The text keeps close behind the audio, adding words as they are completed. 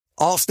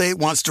Allstate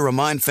wants to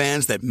remind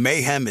fans that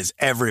mayhem is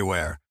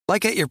everywhere,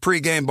 like at your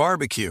pregame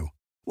barbecue.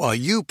 While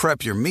you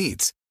prep your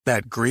meats,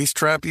 that grease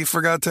trap you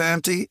forgot to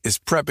empty is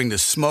prepping to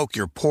smoke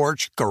your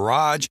porch,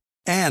 garage,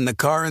 and the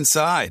car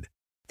inside.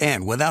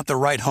 And without the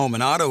right home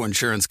and auto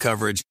insurance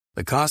coverage,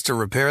 the cost to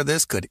repair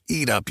this could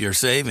eat up your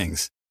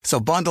savings. So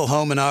bundle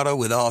home and auto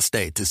with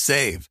Allstate to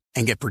save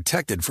and get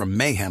protected from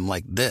mayhem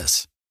like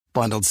this.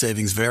 Bundled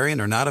savings vary and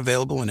are not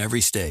available in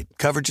every state.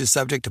 Coverage is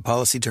subject to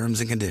policy terms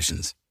and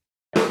conditions.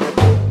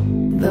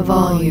 The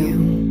Volume.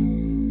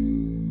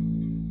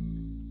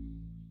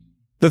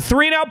 The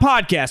 3 and Out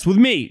podcast with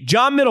me,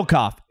 John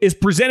Middlecoff, is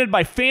presented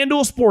by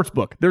FanDuel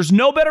Sportsbook. There's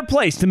no better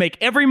place to make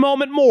every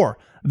moment more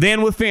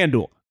than with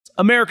FanDuel.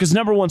 America's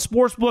 #1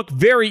 sportsbook,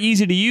 very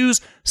easy to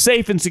use,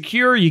 safe and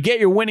secure. You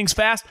get your winnings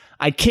fast.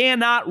 I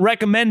cannot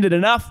recommend it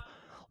enough.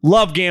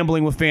 Love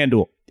gambling with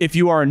FanDuel. If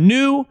you are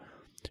new,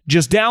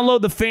 just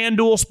download the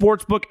FanDuel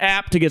Sportsbook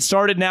app to get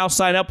started now.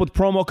 Sign up with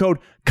promo code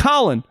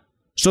Colin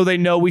so they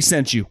know we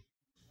sent you.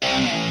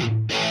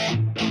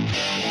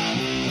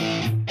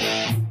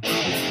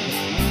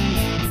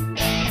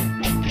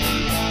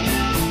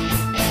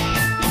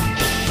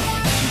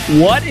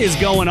 What is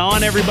going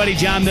on, everybody?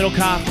 John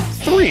Middlecoff,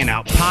 3 and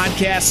Out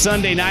podcast.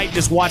 Sunday night,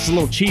 just watched a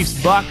little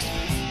Chiefs-Bucks.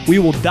 We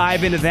will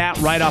dive into that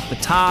right off the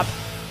top.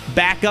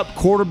 Backup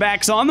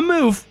quarterbacks on the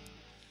move.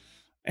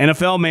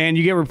 NFL, man,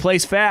 you get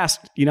replaced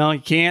fast. You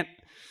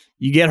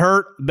get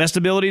hurt. Best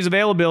ability is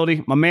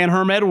availability. My man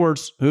Herm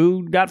Edwards,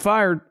 who got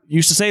fired,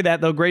 used to say that,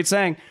 though. Great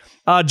saying.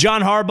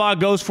 John Harbaugh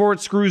goes for it,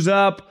 screws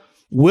up.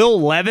 Will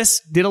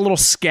Levis did a little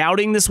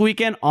scouting this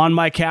weekend on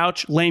my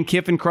couch. Lane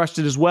Kiffin crushed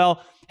it as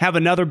well. Have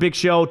another big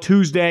show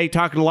Tuesday,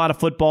 talking a lot of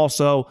football,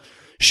 so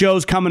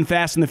shows coming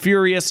fast and the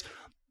furious.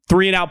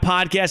 3 and Out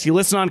podcast. You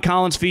listen on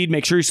Colin's feed.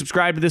 Make sure you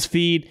subscribe to this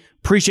feed.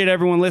 Appreciate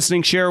everyone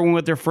listening. Share everyone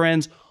with their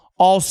friends.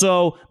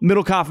 Also,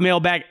 Middlecoff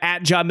Mailbag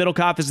at John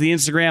Middlecoff is the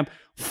Instagram.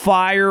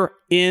 Fire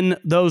in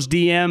those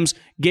DMs.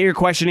 Get your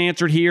question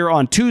answered here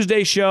on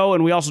Tuesday's show,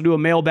 and we also do a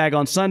mailbag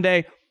on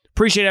Sunday.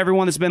 Appreciate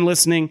everyone that's been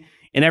listening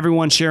and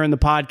everyone sharing the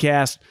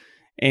podcast.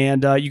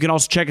 And you can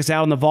also check us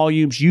out on the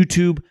Volumes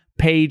YouTube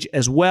page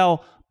as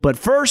well. But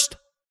first,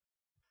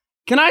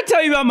 can I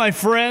tell you about my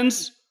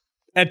friends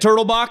at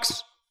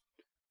Turtlebox?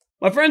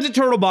 My friends at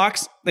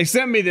Turtlebox, they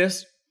sent me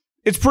this.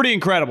 It's pretty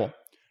incredible.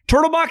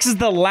 Turtlebox is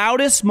the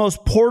loudest,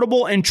 most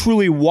portable, and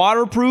truly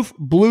waterproof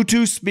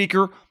Bluetooth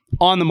speaker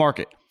on the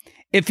market.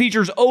 It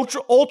features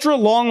ultra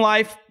long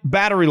life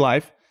battery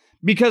life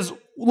because,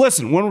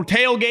 listen, when we're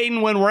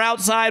tailgating, when we're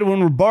outside,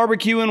 when we're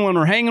barbecuing, when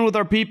we're hanging with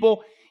our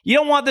people, you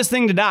don't want this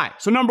thing to die.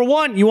 So number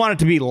one, you want it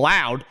to be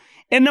loud.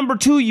 And number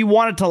two, you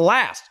want it to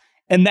last.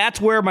 And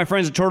that's where my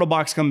friends at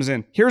Turtlebox comes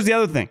in. Here's the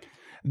other thing.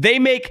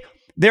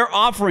 They're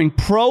offering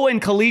pro and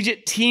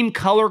collegiate team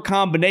color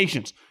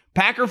combinations.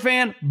 Packer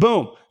fan,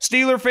 boom.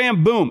 Steeler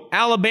fan, boom.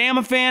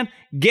 Alabama fan,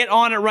 get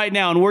on it right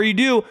now. And where you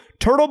do,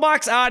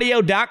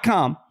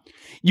 turtleboxaudio.com.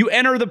 You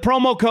enter the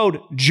promo code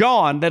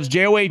JOHN, that's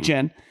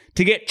John,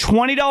 to get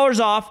 $20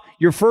 off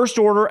your first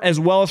order as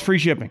well as free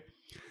shipping.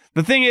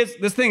 The thing is,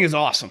 this thing is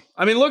awesome.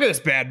 I mean, look at this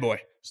bad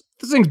boy.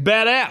 This thing's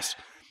badass.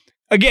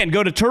 Again,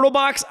 go to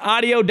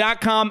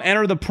turtleboxaudio.com,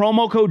 enter the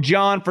promo code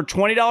JOHN for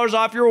 $20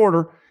 off your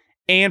order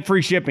and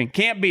free shipping.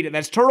 Can't beat it.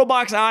 That's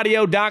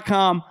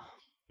turtleboxaudio.com,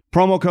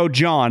 promo code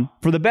JOHN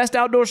for the best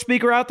outdoor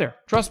speaker out there.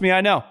 Trust me,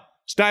 I know.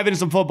 Let's dive into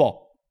some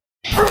football.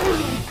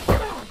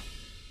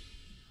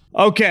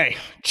 Okay,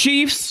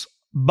 Chiefs,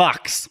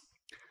 Bucks.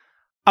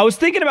 I was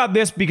thinking about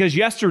this because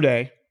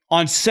yesterday,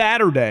 on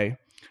Saturday,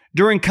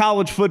 during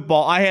college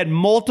football, I had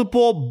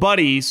multiple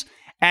buddies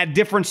at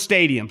different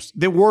stadiums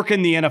that work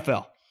in the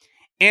NFL.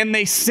 And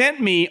they sent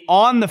me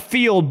on the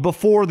field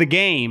before the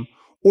game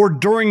or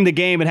during the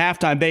game at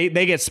halftime.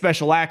 They get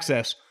special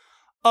access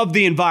of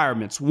the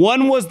environments.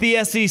 One was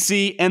the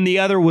SEC and the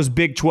other was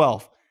Big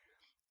 12.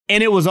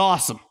 And it was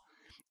awesome.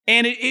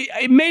 And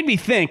it made me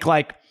think,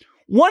 like,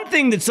 one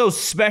thing that's so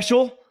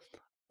special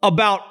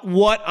about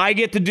what I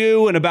get to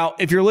do and about,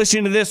 if you're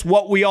listening to this,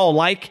 what we all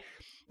like,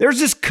 there's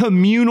this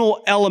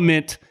communal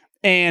element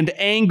and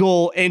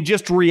angle and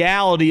just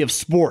reality of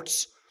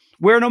sports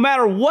where no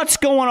matter what's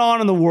going on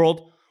in the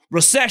world,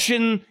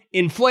 recession,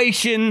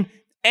 inflation,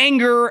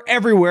 anger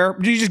everywhere.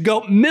 You just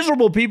go,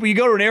 miserable people. You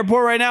go to an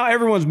airport right now,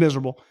 everyone's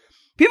miserable.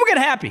 People get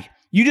happy.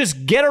 You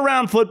just get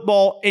around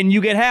football and you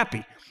get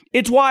happy.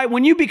 It's why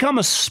when you become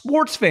a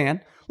sports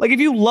fan, like if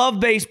you love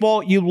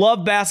baseball, you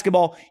love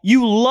basketball,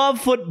 you love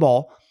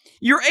football,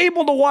 you're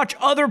able to watch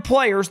other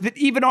players that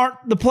even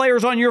aren't the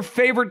players on your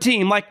favorite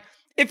team. Like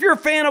if you're a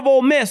fan of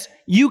Ole Miss,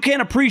 you can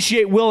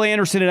appreciate Will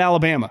Anderson at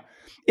Alabama.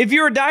 If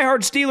you're a diehard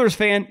Steelers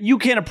fan, you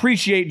can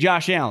appreciate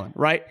Josh Allen,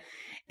 right?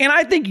 And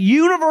I think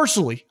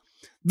universally,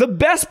 the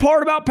best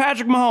part about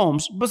Patrick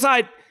Mahomes,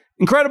 besides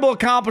incredible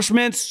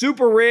accomplishments,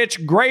 super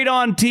rich, great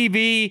on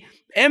TV,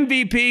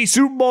 MVP,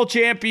 Super Bowl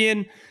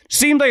champion,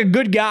 seemed like a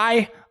good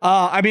guy.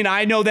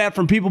 I know that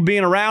from people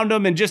being around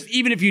him, and just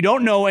even if you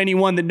don't know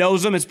anyone that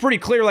knows him, it's pretty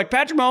clear, like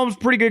Patrick Mahomes,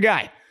 pretty good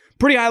guy,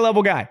 pretty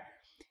high-level guy.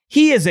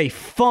 He is a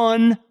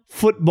fun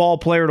football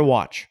player to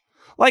watch.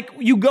 Like,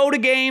 you go to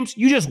games,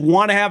 you just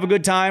want to have a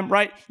good time,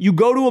 right? You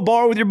go to a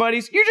bar with your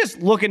buddies, you're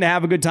just looking to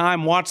have a good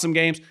time, watch some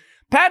games.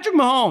 Patrick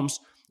Mahomes,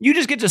 you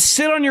just get to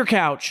sit on your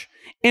couch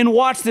and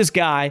watch this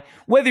guy.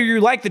 Whether you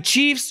like the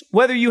Chiefs,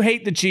 whether you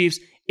hate the Chiefs,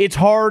 it's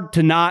hard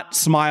to not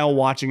smile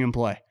watching him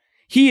play.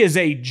 He is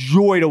a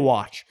joy to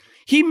watch.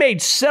 He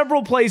made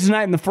several plays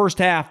tonight in the first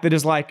half that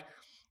is like,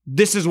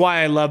 this is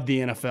why I love the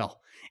NFL.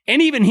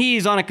 And even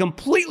he's on a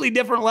completely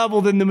different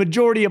level than the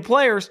majority of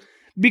players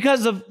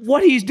because of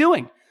what he's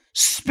doing.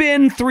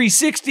 Spin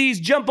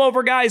 360s, jump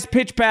over guys,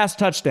 pitch pass,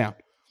 touchdown.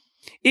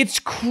 It's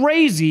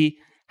crazy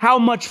how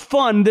much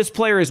fun this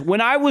player is.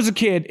 When I was a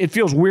kid, it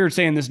feels weird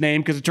saying this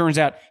name because it turns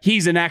out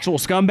he's an actual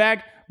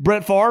scumbag,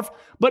 Brett Favre.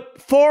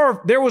 But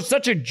Favre, there was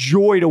such a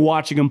joy to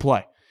watching him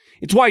play.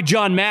 It's why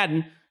John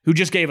Madden, who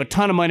just gave a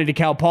ton of money to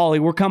Cal Poly,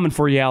 we're coming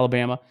for you,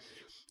 Alabama,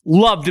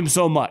 loved him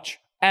so much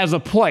as a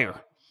player.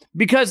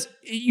 Because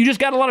you just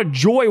got a lot of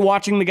joy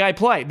watching the guy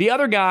play. The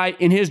other guy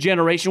in his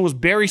generation was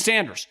Barry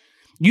Sanders.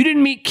 You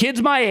didn't meet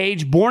kids my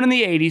age, born in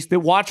the 80s,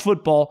 that watch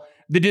football,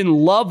 that didn't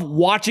love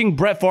watching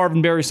Brett Favre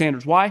and Barry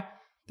Sanders. Why?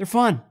 They're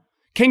fun.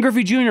 Ken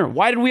Griffey Jr.,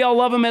 why did we all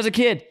love him as a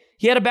kid?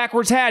 He had a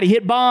backwards hat. He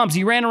hit bombs.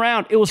 He ran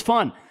around. It was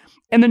fun.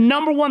 And the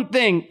number one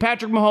thing,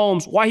 Patrick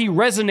Mahomes, why he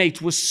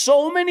resonates with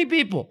so many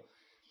people,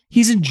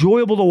 he's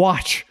enjoyable to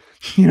watch.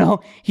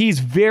 He's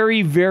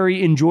very,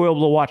 very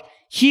enjoyable to watch.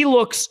 He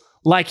looks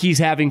like he's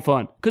having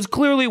fun. Because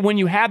clearly when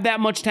you have that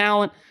much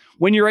talent,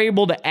 when you're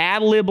able to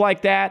ad-lib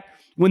like that,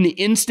 when the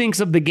instincts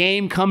of the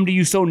game come to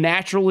you so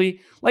naturally,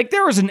 like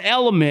there is an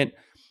element,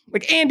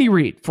 like Andy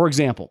Reid, for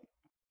example.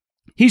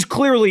 He's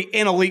clearly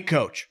an elite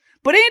coach.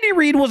 But Andy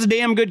Reid was a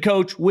damn good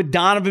coach with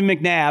Donovan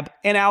McNabb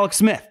and Alex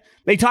Smith.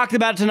 They talked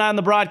about it tonight on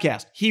the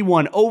broadcast. He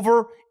won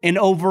over and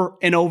over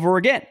and over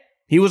again.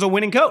 He was a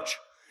winning coach.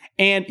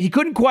 And he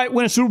couldn't quite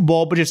win a Super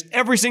Bowl, but just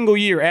every single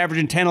year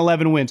averaging 10,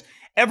 11 wins.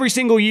 Every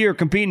single year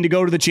competing to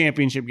go to the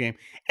championship game.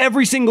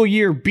 Every single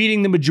year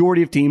beating the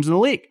majority of teams in the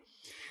league.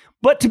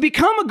 But to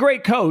become a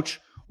great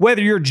coach,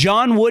 whether you're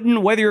John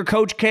Wooden, whether you're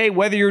Coach K,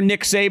 whether you're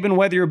Nick Saban,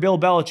 whether you're Bill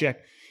Belichick,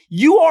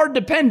 you are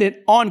dependent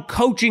on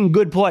coaching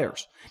good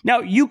players. Now,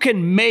 you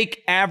can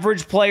make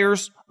average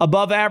players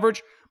above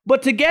average,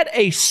 but to get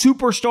a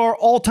superstar,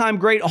 all-time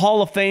great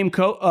Hall of Fame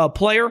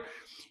player,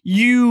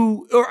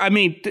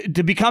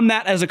 to become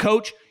that as a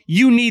coach,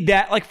 you need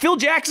that. Like Phil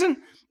Jackson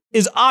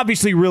is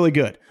obviously really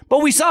good.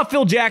 But we saw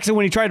Phil Jackson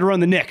when he tried to run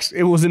the Knicks.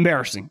 It was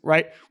embarrassing,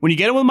 right? When you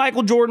get him with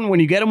Michael Jordan, when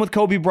you get him with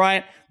Kobe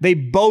Bryant, they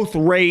both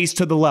raise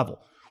to the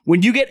level.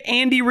 When you get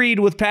Andy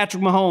Reid with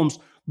Patrick Mahomes,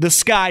 the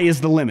sky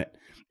is the limit.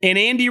 And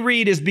Andy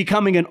Reid is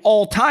becoming an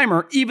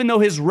all-timer, even though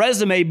his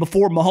resume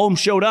before Mahomes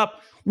showed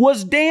up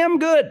was damn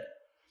good.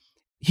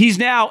 He's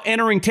now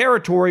entering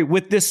territory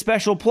with this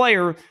special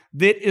player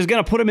that is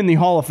going to put him in the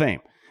Hall of Fame.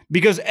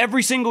 Because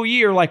every single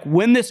year, like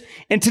when this,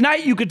 and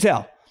tonight you could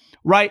tell,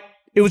 right?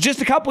 It was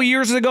just a couple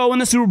years ago in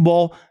the Super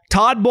Bowl,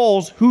 Todd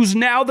Bowles, who's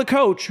now the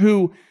coach,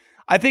 who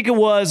I think it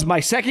was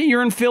my second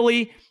year in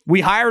Philly.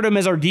 We hired him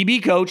as our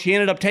DB coach. He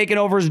ended up taking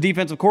over as a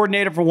defensive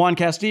coordinator for Juan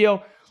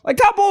Castillo. Like,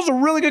 Todd Bowles is a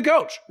really good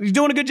coach. He's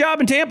doing a good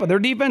job in Tampa. Their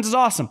defense is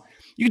awesome.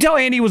 You can tell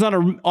Andy was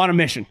on a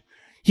mission.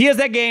 He has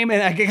that game,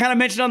 and I kind of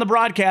mentioned on the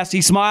broadcast,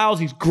 he smiles.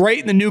 He's great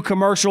in the new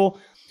commercial.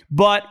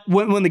 But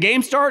when the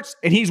game starts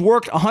and he's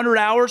worked 100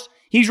 hours,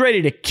 he's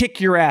ready to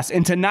kick your ass.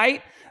 And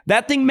tonight,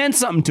 that thing meant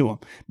something to him.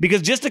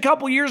 Because just a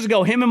couple years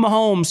ago, him and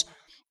Mahomes,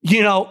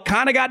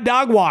 kind of got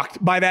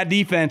dog-walked by that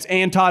defense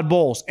and Todd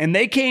Bowles. And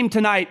they came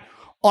tonight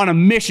on a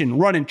mission,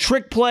 running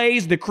trick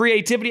plays, the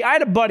creativity. I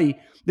had a buddy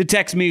that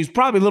texted me, he's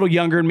probably a little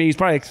younger than me. He's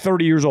probably like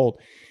 30 years old.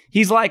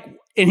 He's like,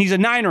 and he's a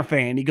Niner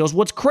fan. He goes,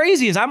 what's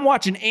crazy is I'm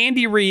watching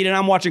Andy Reid and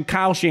I'm watching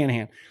Kyle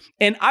Shanahan.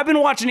 And I've been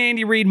watching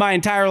Andy Reid my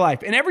entire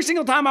life. And every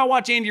single time I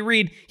watch Andy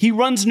Reid, he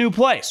runs new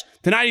plays.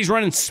 Tonight he's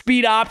running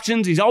speed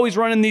options. He's always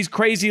running these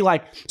crazy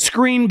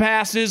screen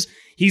passes.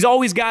 He's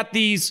always got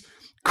these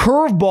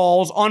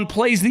curveballs on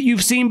plays that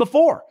you've seen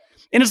before.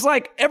 And it's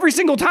like every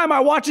single time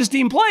I watch this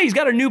team play, he's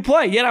got a new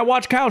play. Yet I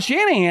watch Kyle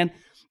Shanahan,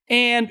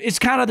 and it's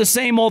kind of the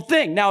same old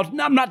thing. Now,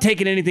 I'm not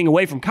taking anything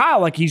away from Kyle.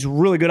 Like, he's a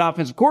really good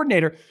offensive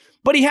coordinator,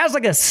 but he has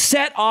a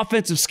set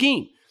offensive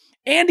scheme.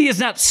 Andy is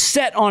not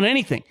set on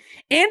anything.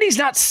 Andy's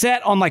not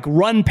set on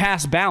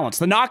run-pass balance.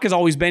 The knock has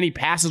always been he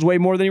passes way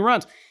more than he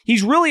runs.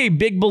 He's really a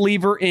big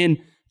believer in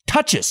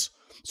touches.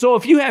 So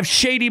if you have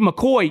Shady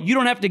McCoy, you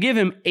don't have to give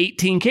him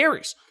 18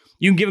 carries.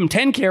 You can give him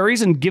 10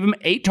 carries and give him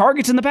 8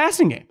 targets in the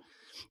passing game.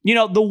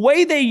 The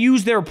way they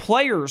use their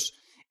players,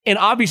 and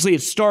obviously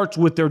it starts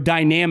with their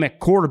dynamic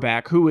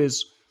quarterback, who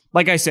is,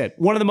 like I said,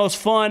 one of the most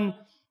fun,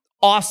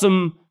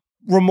 awesome,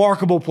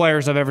 remarkable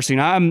players I've ever seen.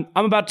 I'm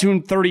about to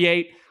turn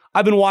 38.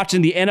 I've been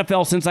watching the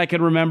NFL since I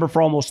can remember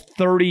for almost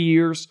 30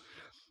 years.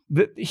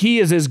 He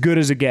is as good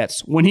as it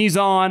gets. When he's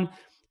on,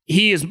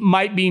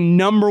 might be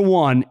number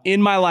one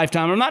in my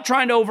lifetime. I'm not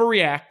trying to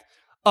overreact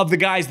of the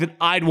guys that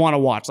I'd want to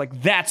watch.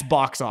 That's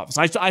box office.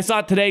 I saw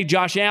it today,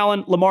 Josh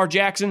Allen, Lamar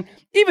Jackson,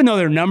 even though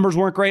their numbers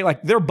weren't great,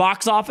 their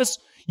box office,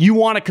 you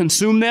want to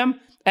consume them.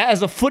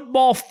 As a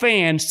football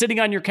fan sitting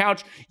on your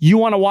couch, you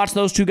want to watch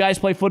those two guys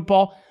play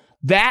football.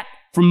 That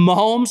from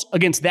Mahomes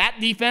against that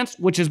defense,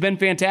 which has been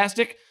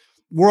fantastic,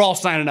 we're all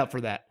signing up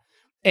for that.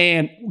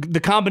 And the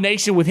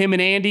combination with him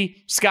and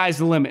Andy, sky's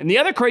the limit. And the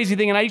other crazy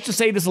thing, and I used to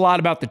say this a lot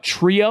about the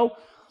trio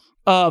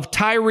of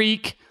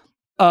Tyreek,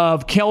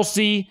 of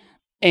Kelce,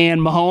 and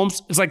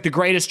Mahomes, it's like the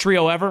greatest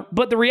trio ever.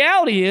 But the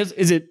reality is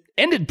it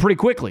ended pretty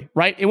quickly,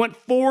 right? It went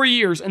 4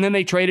 years, and then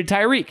they traded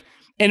Tyreek.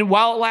 And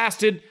while it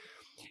lasted,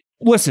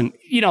 listen,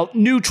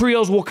 new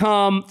trios will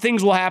come,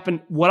 things will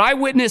happen. What I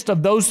witnessed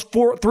of those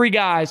three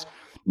guys,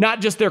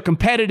 not just their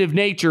competitive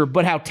nature,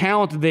 but how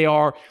talented they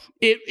are,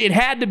 it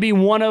had to be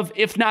one of,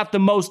 if not the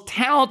most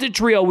talented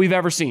trio we've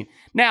ever seen.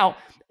 Now,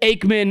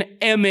 Aikman,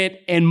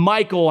 Emmett, and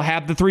Michael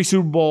have the 3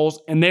 Super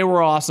Bowls, and they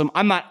were awesome.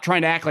 I'm not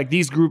trying to act like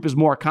these group is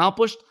more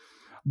accomplished,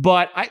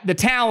 but the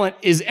talent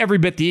is every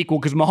bit the equal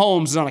because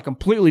Mahomes is on a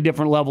completely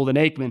different level than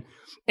Aikman.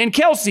 And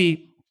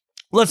Kelce,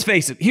 let's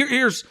face it,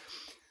 here's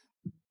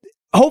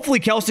hopefully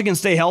Kelce can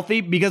stay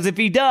healthy, because if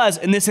he does,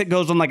 and this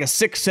goes on like a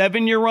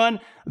 6-7 year run,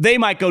 they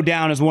might go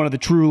down as one of the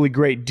truly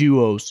great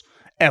duos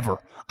ever.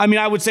 I mean,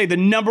 I would say the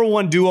number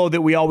one duo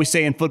that we always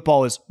say in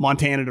football is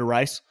Montana to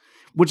Rice,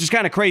 which is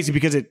kind of crazy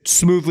because it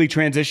smoothly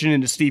transitioned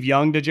into Steve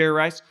Young to Jerry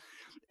Rice.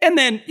 And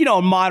then,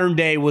 modern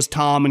day was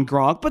Tom and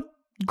Gronk, but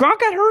Gronk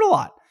got hurt a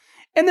lot.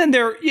 And then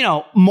there,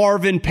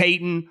 Marvin,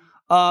 Peyton.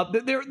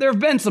 There have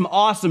been some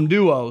awesome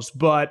duos,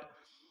 but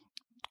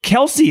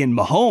Kelce and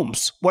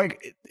Mahomes,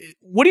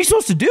 what are you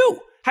supposed to do?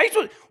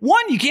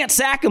 One, you can't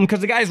sack him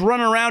because the guy's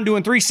running around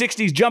doing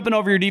 360s, jumping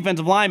over your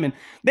defensive lineman.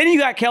 Then you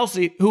got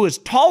Kelce, who is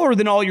taller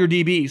than all your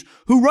DBs,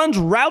 who runs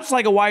routes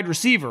like a wide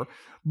receiver,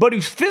 but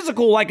who's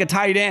physical like a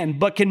tight end,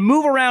 but can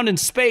move around in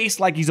space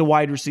like he's a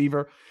wide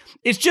receiver.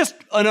 It's just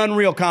an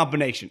unreal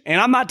combination.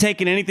 And I'm not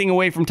taking anything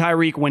away from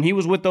Tyreek. When he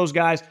was with those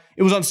guys,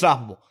 it was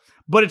unstoppable.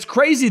 But it's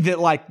crazy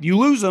that, you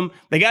lose them.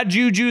 They got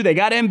Juju, they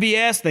got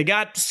MVS, they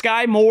got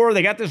Sky Moore,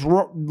 they got this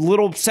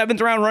little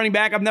 7th-round running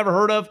back I've never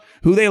heard of,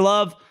 who they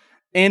love,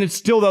 and it's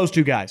still those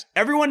 2 guys.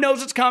 Everyone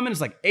knows it's coming.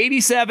 It's like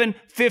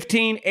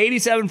 87-15,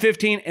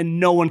 87-15, and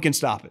no one can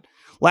stop it.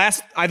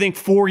 Last, I think,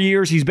 4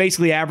 years, he's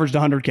basically averaged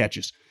 100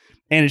 catches,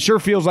 and it sure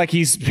feels like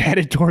he's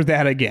headed toward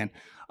that again.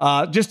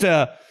 Just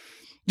a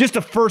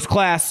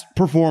first-class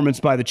performance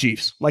by the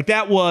Chiefs.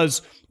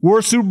 We're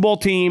a Super Bowl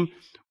team.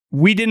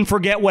 We didn't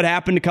forget what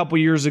happened a couple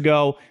years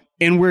ago,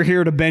 and we're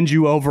here to bend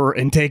you over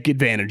and take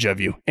advantage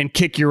of you and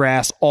kick your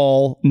ass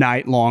all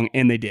night long,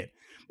 and they did.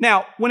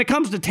 Now, when it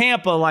comes to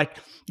Tampa,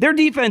 their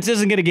defense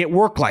isn't going to get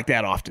work like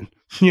that often.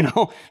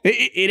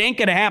 It ain't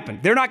going to happen.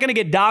 They're not going to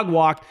get dog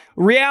walked.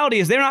 Reality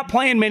is they're not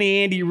playing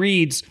many Andy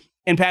Reids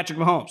and Patrick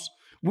Mahomes.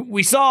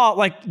 We saw,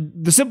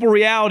 the simple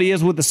reality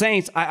is with the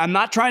Saints, I'm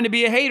not trying to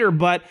be a hater,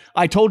 but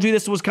I told you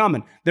this was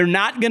coming. They're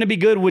not going to be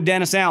good with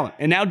Dennis Allen.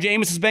 And now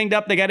Jameis is banged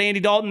up. They got Andy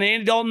Dalton, and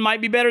Andy Dalton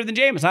might be better than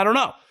Jameis. I don't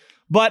know.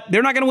 But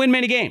they're not going to win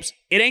many games.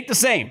 It ain't the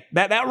same.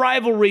 That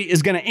rivalry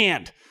is going to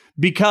end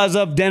because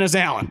of Dennis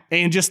Allen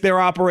and just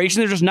their operation.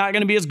 They're just not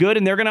going to be as good,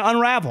 and they're going to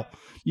unravel.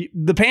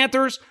 The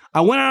Panthers,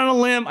 I went out on a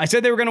limb. I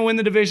said they were going to win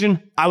the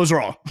division. I was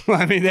wrong.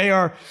 I mean,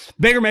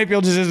 Baker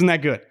Mayfield just isn't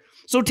that good.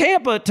 So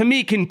Tampa, to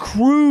me, can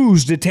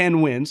cruise to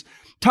 10 wins.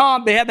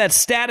 Tom, they had that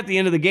stat at the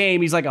end of the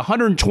game. He's like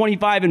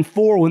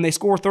 125-4 when they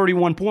score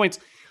 31 points,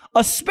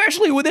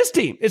 especially with this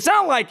team. It's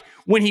not like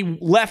when he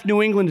left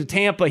New England to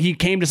Tampa, he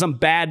came to some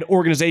bad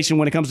organization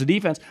when it comes to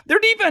defense. Their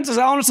defense has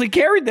honestly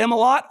carried them a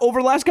lot over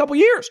the last couple of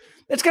years.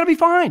 It's going to be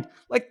fine.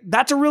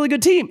 That's a really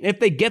good team. If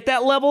they get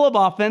that level of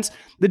offense,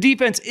 the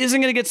defense isn't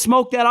going to get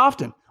smoked that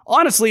often.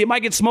 Honestly, it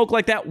might get smoked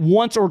like that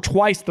once or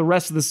twice the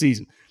rest of the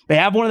season. They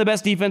have one of the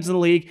best defenses in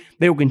the league.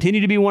 They will continue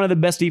to be one of the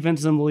best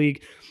defenses in the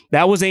league.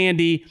 That was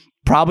Andy.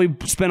 Probably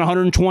spent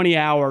 120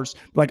 hours.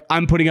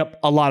 I'm putting up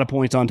a lot of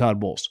points on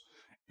Todd Bowles.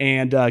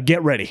 And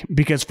get ready,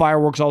 because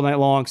fireworks all night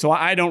long. So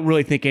I don't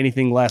really think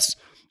anything less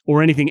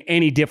or anything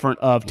any different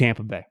of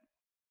Tampa Bay.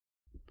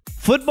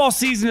 Football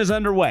season is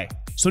underway.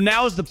 So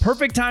now is the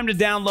perfect time to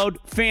download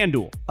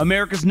FanDuel,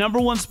 America's #1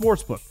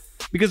 sportsbook.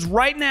 Because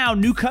right now,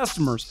 new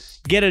customers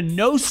get a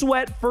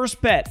no-sweat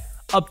first bet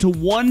up to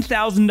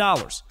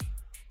 $1,000.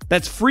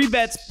 That's free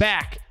bets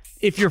back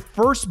if your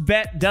first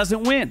bet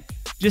doesn't win.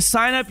 Just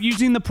sign up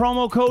using the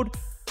promo code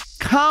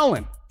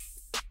Colin.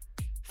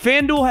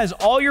 FanDuel has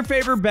all your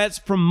favorite bets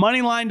from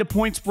money line to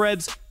point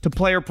spreads to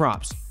player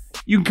props.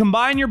 You can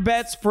combine your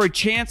bets for a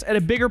chance at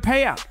a bigger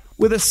payout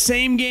with a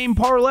same-game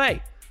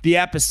parlay. The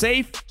app is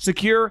safe,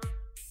 secure,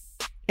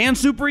 and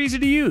super easy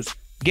to use.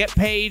 Get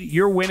paid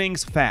your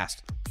winnings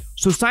fast.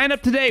 So sign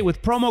up today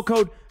with promo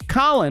code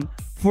Colin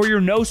for your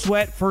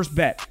no-sweat first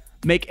bet.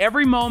 Make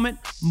every moment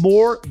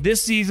more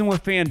this season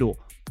with FanDuel,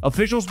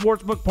 official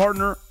sportsbook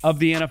partner of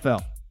the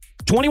NFL.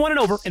 21 and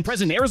over and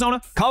present in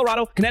Arizona,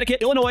 Colorado,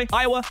 Connecticut, Illinois,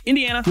 Iowa,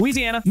 Indiana,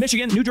 Louisiana,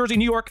 Michigan, New Jersey,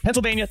 New York,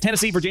 Pennsylvania,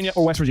 Tennessee, Virginia,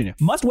 or West Virginia.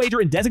 Must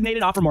wager in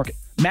designated offer market.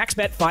 Max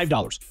bet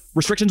 $5.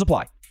 Restrictions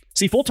apply.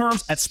 See full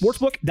terms at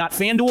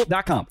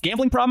sportsbook.fanduel.com.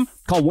 Gambling problem?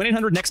 Call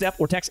 1-800-NEXT-STEP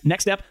or text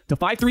NEXT-STEP to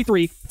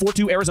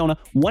 533-42 Arizona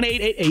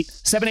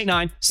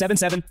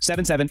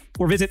 1-888-789-7777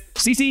 or visit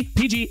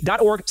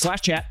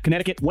ccpg.org/chat,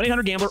 Connecticut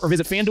 1-800-GAMBLER or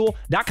visit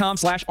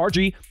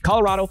fanduel.com/RG,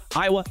 Colorado,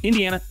 Iowa,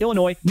 Indiana,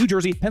 Illinois, New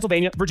Jersey,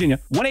 Pennsylvania, Virginia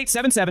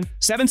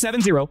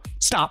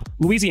 1-877-770-STOP,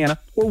 Louisiana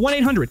or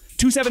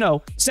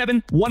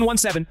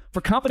 1-800-270-7117 for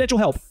confidential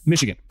help,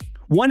 Michigan.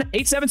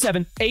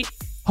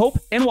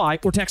 1-877-8-HOPE-NY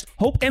or text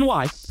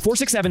HOPE-NY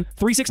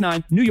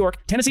 467-369 New York,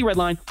 Tennessee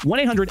Redline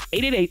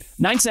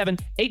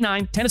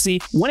 1-800-888-9789 Tennessee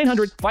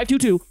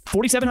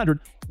 1-800-522-4700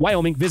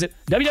 Wyoming. Visit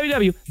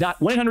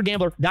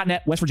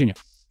www.1800gambler.net West Virginia.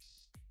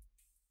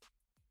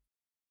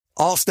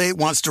 Allstate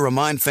wants to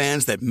remind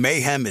fans that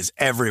mayhem is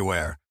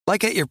everywhere,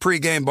 like at your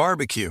pregame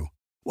barbecue.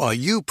 While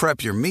you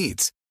prep your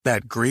meats,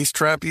 that grease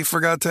trap you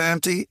forgot to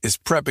empty is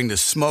prepping to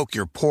smoke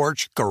your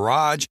porch,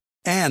 garage,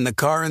 and the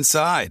car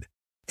inside.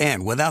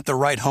 And without the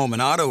right home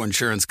and auto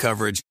insurance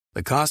coverage,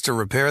 the cost to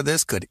repair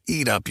this could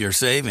eat up your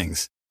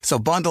savings. So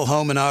bundle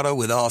home and auto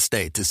with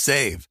Allstate to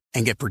save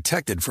and get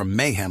protected from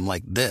mayhem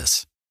like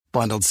this.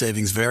 Bundled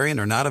savings vary and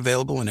are not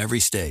available in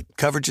every state.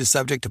 Coverage is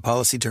subject to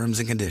policy terms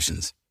and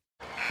conditions.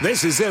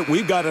 This is it.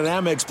 We've got an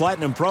Amex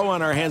Platinum Pro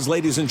on our hands,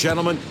 ladies and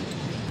gentlemen.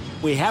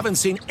 We haven't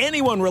seen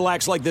anyone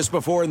relax like this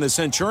before in the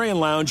Centurion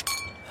Lounge.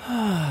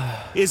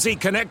 Is he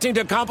connecting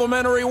to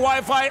complimentary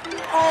Wi-Fi?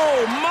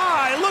 Oh,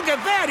 my. Look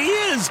at that. He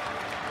is.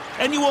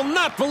 And you will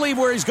not believe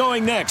where he's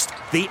going next.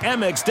 The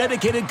Amex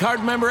dedicated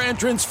card member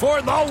entrance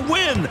for the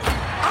win.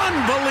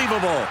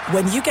 Unbelievable.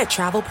 When you get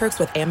travel perks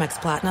with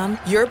Amex Platinum,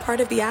 you're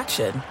part of the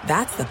action.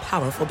 That's the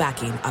powerful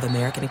backing of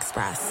American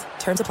Express.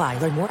 Terms apply.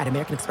 Learn more at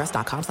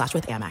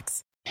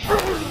americanexpress.com/withAmex.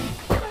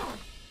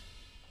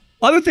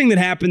 Other thing that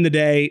happened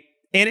today,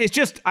 and it's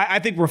just, I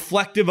think,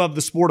 reflective of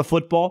the sport of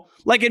football.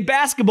 Like in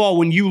basketball,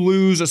 when you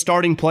lose a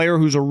starting player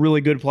who's a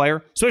really good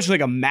player, especially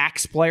like a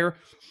max player,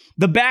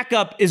 the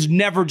backup is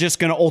never just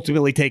going to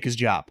ultimately take his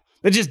job.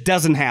 That just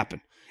doesn't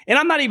happen. And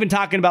I'm not even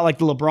talking about like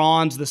the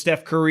LeBrons, the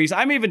Steph Currys.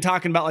 I'm even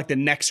talking about like the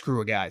next crew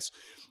of guys.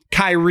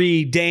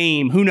 Kyrie,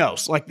 Dame, who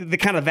knows? Like the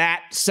kind of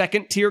that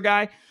second tier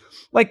guy.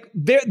 Like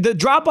the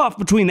drop off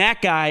between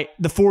that guy,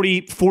 the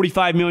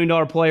 $40-45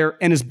 million player,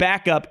 and his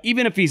backup,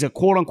 even if he's a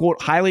quote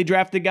unquote highly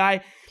drafted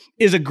guy,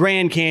 is a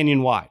Grand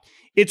Canyon wide.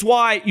 It's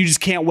why you just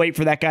can't wait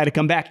for that guy to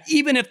come back,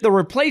 even if the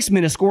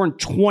replacement is scoring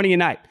 20 a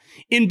night.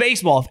 In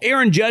baseball, if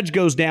Aaron Judge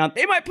goes down,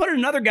 they might put in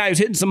another guy who's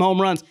hitting some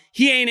home runs.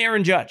 He ain't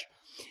Aaron Judge.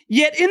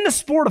 Yet in the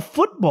sport of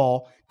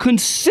football,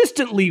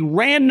 consistently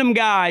random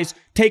guys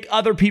take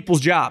other people's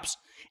jobs.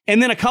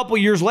 And then a couple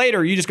years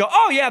later, you just go,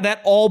 oh yeah,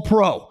 that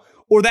all-pro,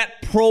 or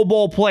that Pro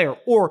Bowl player,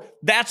 or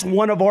that's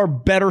one of our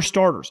better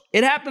starters.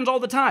 It happens all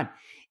the time,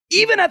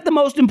 even at the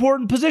most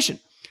important position.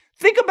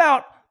 Think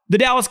about the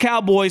Dallas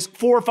Cowboys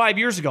 4 or 5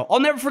 years ago. I'll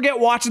never forget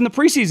watching the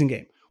preseason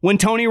game when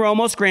Tony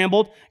Romo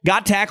scrambled,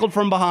 got tackled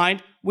from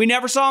behind. We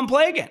never saw him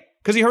play again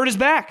because he hurt his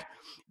back.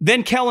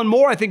 Then Kellen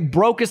Moore, I think,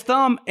 broke his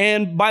thumb,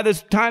 and by the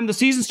time the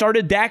season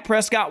started, Dak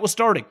Prescott was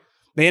starting.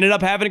 They ended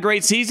up having a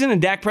great season,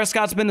 and Dak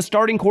Prescott's been the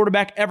starting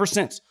quarterback ever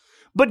since.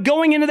 But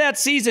going into that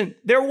season,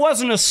 there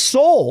wasn't a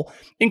soul,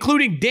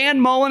 including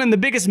Dan Mullen and the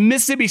biggest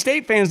Mississippi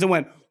State fans, that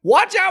went,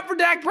 watch out for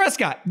Dak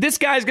Prescott. This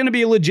guy's going to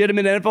be a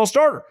legitimate NFL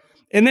starter.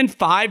 And then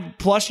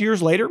 5+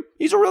 years later,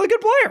 he's a really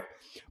good player.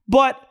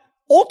 But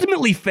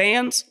ultimately,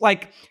 fans,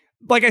 like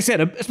I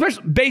said,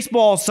 especially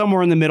baseball is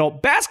somewhere in the middle.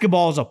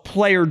 Basketball is a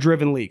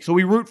player-driven league. So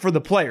we root for the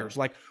players.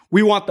 Like,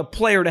 we want the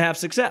player to have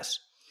success.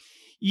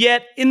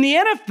 Yet in the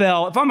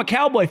NFL, if I'm a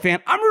Cowboy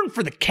fan, I'm rooting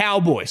for the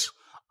Cowboys.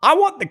 I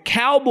want the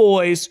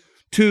Cowboys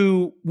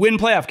to win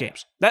playoff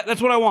games.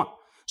 That's what I want.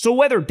 So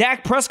whether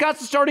Dak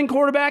Prescott's the starting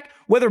quarterback,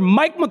 whether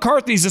Mike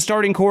McCarthy's the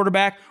starting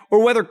quarterback,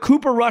 or whether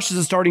Cooper Rush is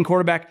the starting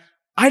quarterback,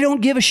 I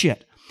don't give a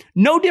shit.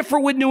 No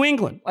different with New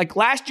England. Like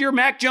last year,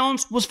 Mac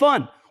Jones was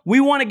fun. We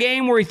won a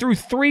game where he threw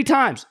 3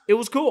 times. It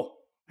was cool.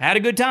 Had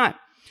a good time.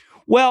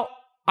 Well,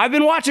 I've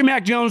been watching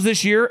Mac Jones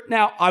this year.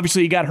 Now,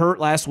 obviously, he got hurt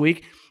last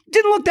week.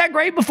 Didn't look that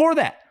great before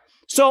that.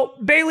 So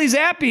Bailey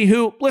Zappi,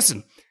 who,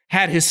 listen,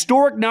 had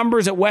historic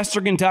numbers at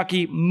Western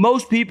Kentucky.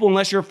 Most people,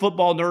 unless you're a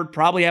football nerd,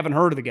 probably haven't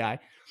heard of the guy.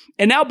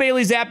 And now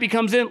Bailey Zappi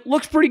comes in,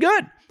 looks pretty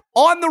good.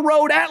 On the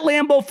road at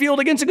Lambeau Field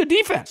against a good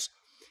defense.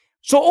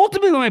 So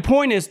ultimately, my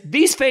point is,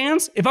 these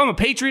fans, if I'm a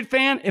Patriot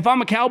fan, if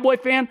I'm a Cowboy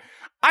fan,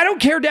 I don't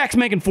care Dak's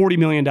making $40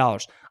 million.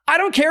 I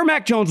don't care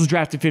Mac Jones was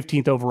drafted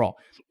 15th overall.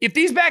 If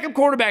these backup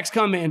quarterbacks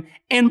come in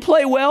and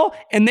play well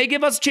and they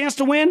give us a chance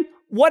to win,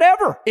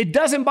 whatever. It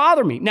doesn't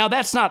bother me. Now,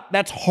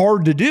 that's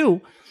hard to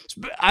do.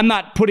 I'm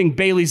not putting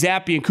Bailey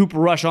Zappi and Cooper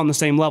Rush on the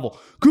same level.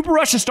 Cooper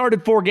Rush has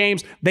started 4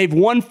 games. They've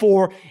won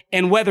 4.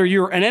 And whether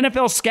you're an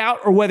NFL scout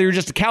or whether you're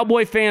just a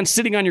Cowboy fan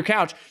sitting on your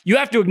couch, you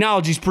have to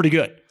acknowledge he's pretty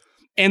good.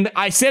 And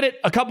I said it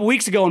a couple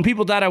weeks ago and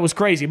people thought I was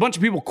crazy. A bunch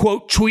of people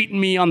quote tweeting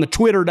me on the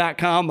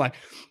twitter.com like,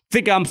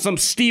 think I'm some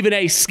Stephen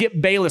A. Skip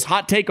Bayless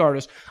hot take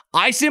artist.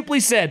 I simply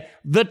said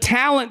the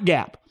talent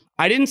gap.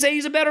 I didn't say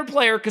he's a better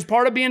player because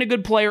part of being a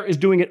good player is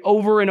doing it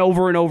over and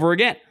over and over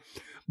again.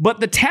 But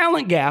the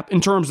talent gap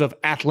in terms of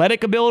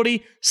athletic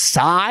ability,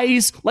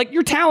 size, like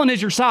your talent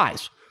is your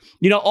size.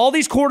 You know, all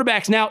these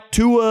quarterbacks now,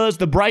 Tua's,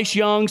 the Bryce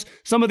Youngs,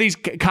 some of these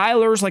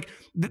Kylers, like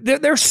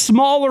they're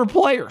smaller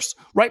players,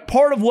 right?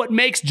 Part of what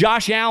makes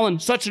Josh Allen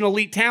such an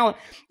elite talent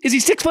is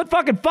he's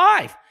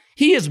 6'5".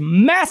 He is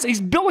massive.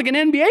 He's built like an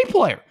NBA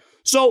player.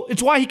 So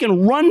it's why he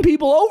can run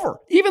people over.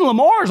 Even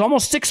Lamar is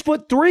almost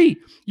 6'3".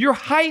 Your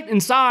height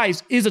and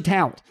size is a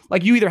talent.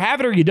 Like you either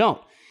have it or you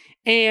don't.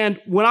 And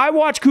when I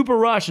watch Cooper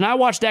Rush and I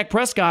watch Dak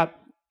Prescott,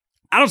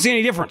 I don't see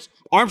any difference.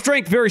 Arm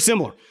strength, very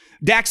similar.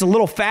 Dak's a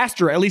little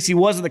faster, at least he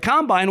was at the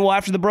combine. Well,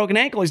 after the broken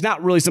ankle, he's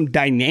not really some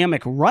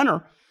dynamic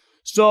runner.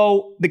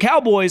 So the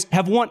Cowboys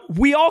have won.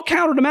 We all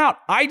counted them out.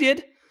 I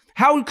did.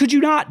 How could you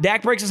not?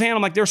 Dak breaks his hand.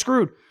 I'm like, they're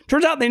screwed.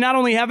 Turns out they not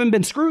only haven't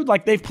been screwed,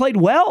 like they've played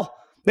well.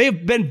 They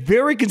have been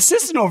very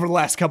consistent over the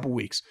last couple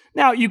weeks.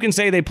 Now, you can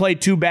say they played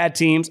two bad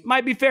teams.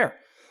 Might be fair.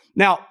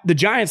 Now, the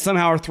Giants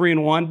somehow are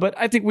 3-1, but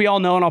I think we all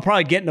know, and I'll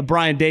probably get into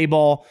Brian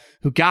Daboll,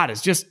 who, God,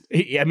 is just,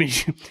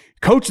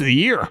 coach of the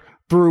year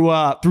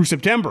through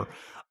September,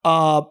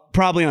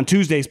 probably on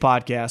Tuesday's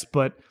podcast.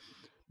 But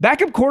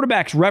backup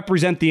quarterbacks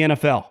represent the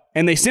NFL,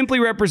 and they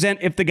simply represent,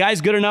 if the guy's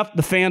good enough,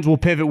 the fans will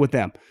pivot with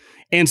them.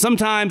 And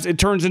sometimes it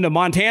turns into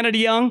Montana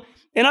DeYoung,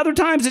 and other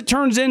times it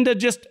turns into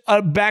just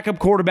a backup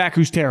quarterback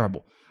who's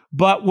terrible.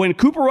 But when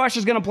Cooper Rush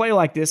is going to play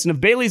like this, and if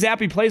Bailey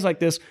Zappi plays like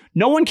this,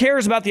 no one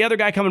cares about the other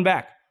guy coming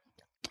back.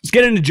 Let's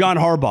get into John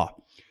Harbaugh.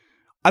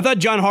 I thought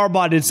John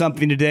Harbaugh did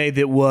something today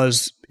that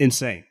was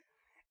insane.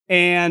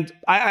 And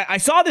I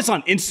saw this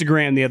on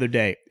Instagram the other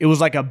day. It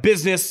was like a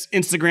business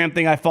Instagram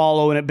thing I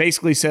follow, and it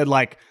basically said,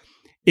 like,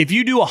 if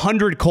you do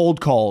 100 cold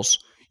calls,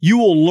 you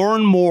will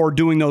learn more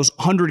doing those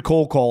 100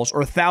 cold calls or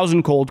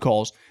 1,000 cold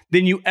calls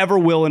than you ever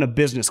will in a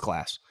business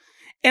class.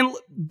 And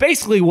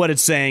basically what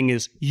it's saying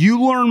is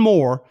you learn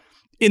more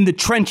in the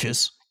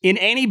trenches in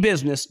any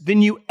business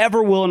than you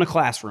ever will in a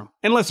classroom.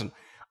 And listen,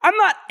 I'm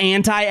not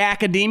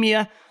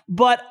anti-academia,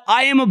 but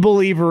I am a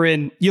believer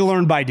in you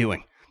learn by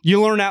doing.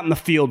 You learn out in the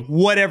field,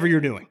 whatever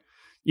you're doing.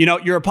 You know,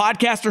 you're a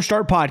podcaster,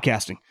 start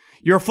podcasting.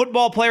 You're a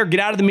football player, get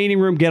out of the meeting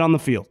room, get on the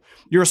field.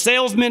 You're a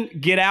salesman,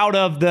 get out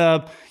of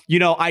the,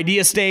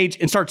 idea stage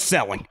and start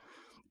selling.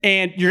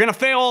 And you're going to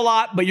fail a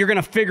lot, but you're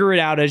going to figure it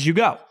out as you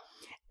go.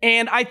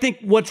 And I think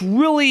what's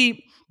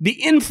really the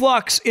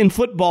influx in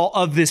football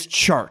of this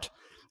chart,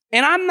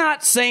 and I'm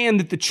not saying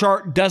that the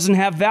chart doesn't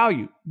have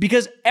value,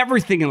 because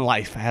everything in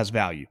life has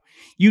value.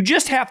 You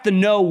just have to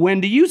know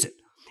when to use it.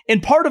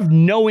 And part of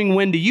knowing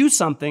when to use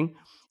something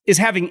is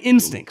having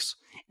instincts.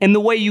 And the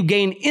way you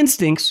gain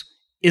instincts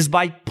is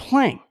by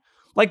playing.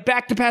 Like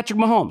back to Patrick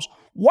Mahomes.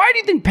 Why do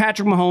you think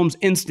Patrick Mahomes'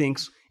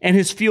 instincts and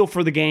his feel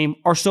for the game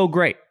are so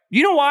great?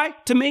 You know why,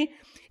 to me?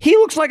 He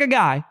looks like a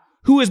guy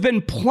who has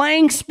been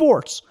playing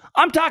sports.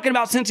 I'm talking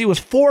about since he was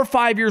 4 or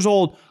 5 years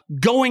old,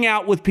 going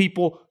out with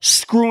people,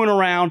 screwing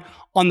around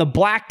on the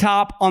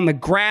blacktop, on the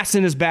grass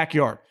in his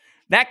backyard.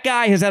 That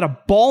guy has had a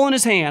ball in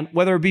his hand,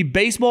 whether it be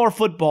baseball or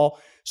football,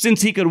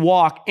 since he could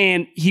walk,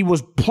 and he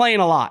was playing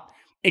a lot.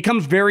 It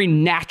comes very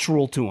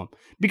natural to him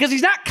because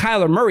he's not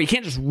Kyler Murray. He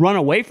can't just run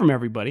away from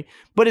everybody,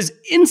 but his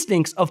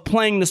instincts of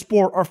playing the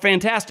sport are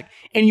fantastic.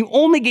 And you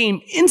only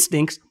gain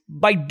instincts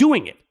by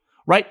doing it,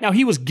 right? Now,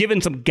 he was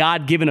given some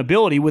God-given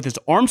ability with his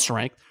arm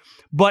strength,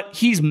 but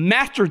he's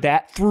mastered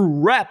that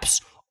through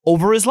reps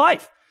over his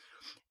life.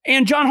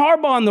 And John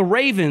Harbaugh and the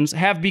Ravens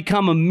have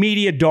become a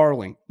media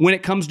darling when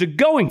it comes to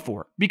going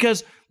for it,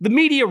 because the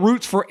media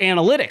roots for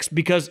analytics,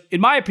 because in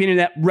my opinion,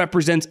 that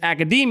represents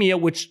academia,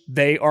 which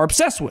they are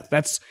obsessed with.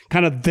 That's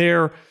kind of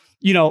their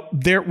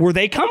where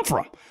they come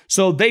from.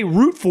 So they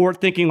root for it,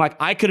 thinking like,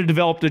 I could have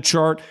developed a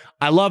chart.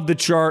 I love the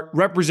chart,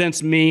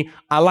 represents me.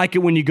 I like it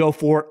when you go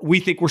for it. We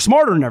think we're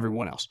smarter than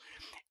everyone else.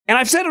 And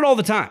I've said it all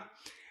the time.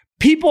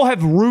 People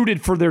have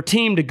rooted for their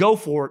team to go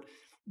for it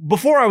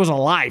before I was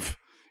alive.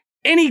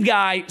 Any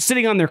guy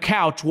sitting on their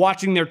couch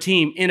watching their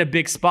team in a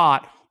big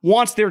spot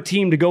wants their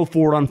team to go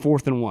for it on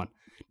 4th and 1.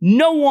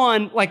 No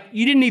one,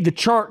 you didn't need the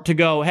chart to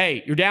go,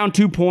 hey, you're down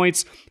 2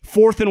 points,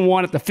 4th and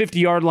 1 at the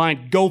 50-yard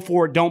line, go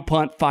for it, don't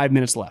punt, 5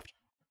 minutes left.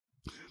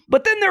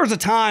 But then there was a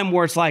time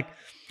where it's like,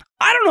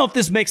 I don't know if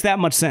this makes that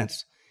much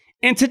sense.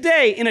 And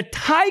today, in a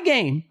tie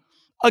game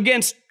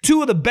against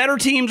two of the better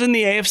teams in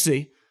the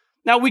AFC,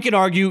 now we can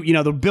argue,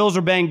 the Bills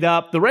are banged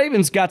up, the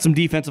Ravens got some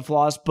defensive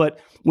flaws, but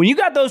when you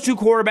got those two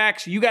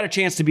quarterbacks, you got a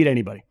chance to beat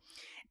anybody.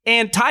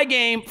 And tie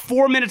game,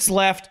 4 minutes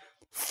left,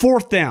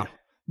 4th down.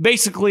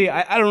 Basically,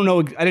 I don't know,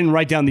 I didn't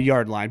write down the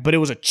yard line, but it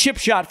was a chip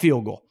shot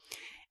field goal.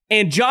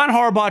 And John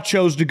Harbaugh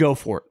chose to go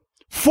for it.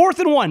 4th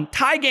and 1,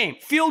 tie game,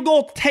 field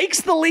goal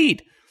takes the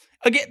lead.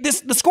 Again,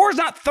 the score is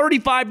not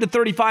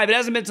 35-35. It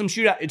hasn't been some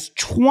shootout. It's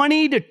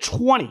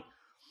 20-20.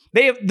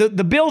 They have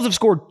the Bills have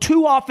scored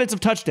 2 offensive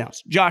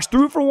touchdowns. Josh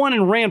threw for 1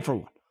 and ran for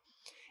 1.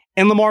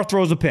 And Lamar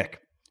throws a pick.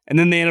 And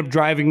then they end up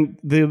driving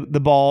the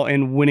ball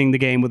and winning the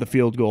game with a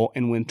field goal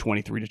and win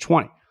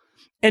 23-20.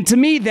 And to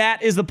me,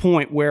 that is the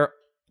point where,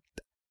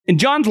 and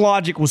John's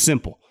logic was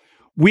simple.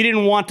 We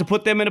didn't want to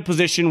put them in a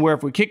position where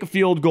if we kick a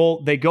field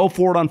goal, they go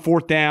for it on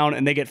 4th down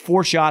and they get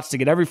 4 shots to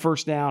get every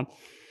first down.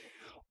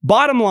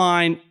 Bottom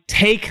line,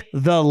 take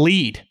the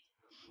lead.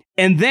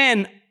 And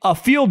then a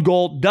field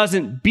goal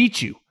doesn't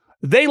beat you.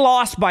 They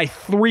lost by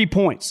 3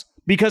 points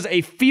because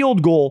a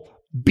field goal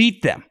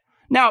beat them.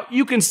 Now,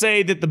 you can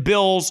say that the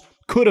Bills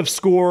could have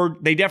scored.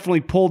 They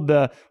definitely pulled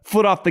the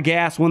foot off the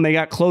gas when they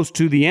got close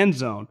to the end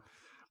zone.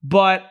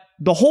 But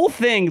the whole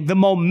thing, the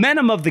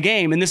momentum of the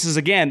game, and this is,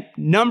 again,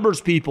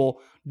 numbers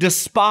people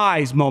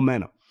despise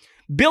momentum.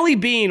 Billy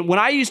Beane, when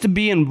I used to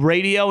be in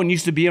radio and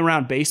used to be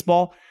around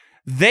baseball,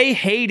 they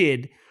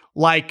hated,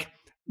 like,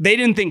 they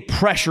didn't think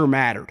pressure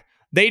mattered.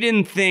 They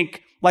didn't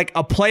think, like,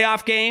 a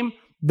playoff game,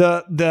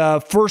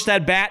 the first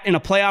at-bat in a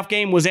playoff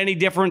game was any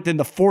different than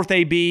the fourth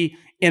AB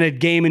in a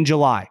game in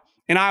July.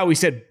 And I always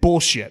said,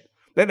 bullshit.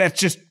 That's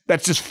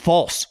just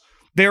false.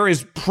 There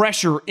is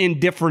pressure in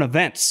different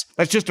events.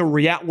 That's just a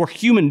reality. We're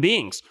human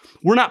beings.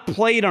 We're not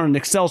played on an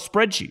Excel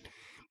spreadsheet.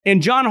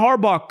 And John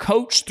Harbaugh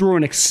coached through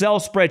an Excel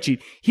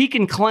spreadsheet. He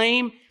can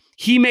claim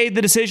he made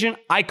the decision.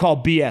 I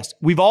call BS.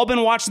 We've all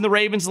been watching the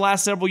Ravens the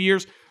last several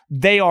years.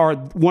 They are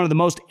one of the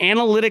most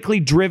analytically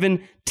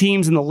driven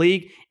teams in the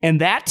league. And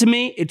that, to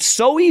me, it's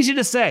so easy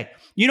to say.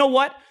 You know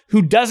what?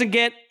 Who doesn't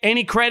get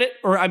any credit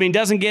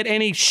doesn't get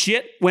any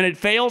shit when it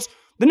fails?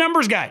 The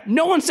numbers guy.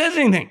 No one says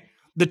anything.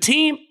 The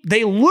team,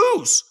 they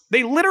lose.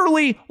 They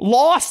literally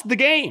lost the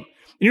game. And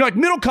you're like,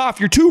 Middlecoff,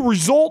 you're too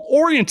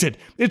result-oriented.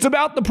 It's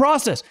about the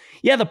process.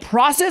 Yeah, the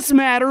process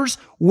matters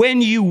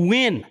when you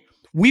win.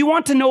 We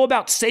want to know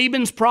about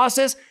Saban's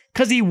process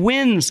because he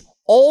wins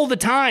all the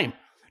time.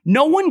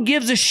 No one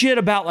gives a shit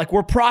about, like,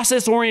 we're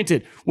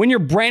process-oriented when you're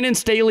Brandon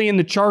Staley and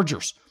the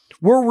Chargers.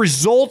 We're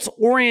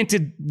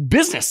results-oriented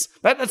business.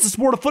 That's the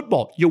sport of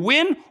football. You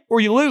win or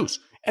you lose.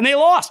 And they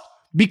lost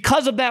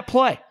because of that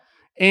play.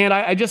 And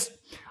I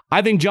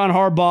think John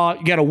Harbaugh,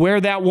 you got to wear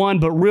that one,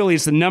 but really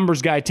it's the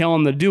numbers guy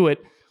telling him to do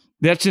it.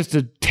 That's just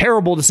a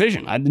terrible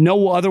decision.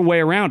 No other way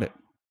around it.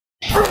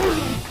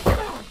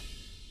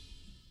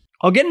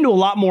 I'll get into a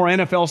lot more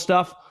NFL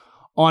stuff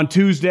on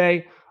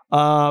Tuesday.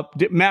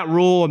 Matt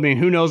Rule,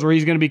 who knows where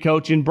he's going to be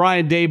coaching.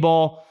 Brian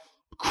Daboll,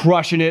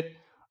 crushing it.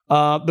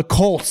 The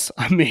Colts,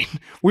 we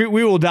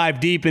will dive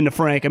deep into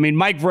Frank.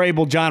 Mike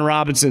Vrabel, John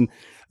Robinson,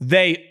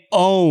 they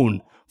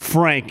own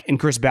Frank and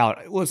Chris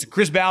Ballard. Listen,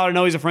 Chris Ballard, I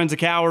know he's a Friends of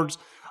Cowards.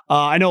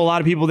 I know a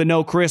lot of people that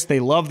know Chris. They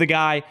love the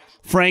guy.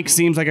 Frank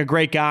seems like a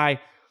great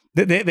guy.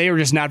 They are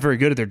just not very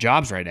good at their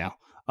jobs right now.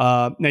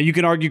 Now, you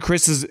can argue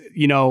Chris is,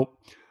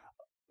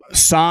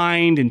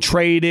 signed and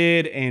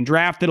traded and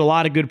drafted a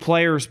lot of good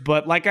players.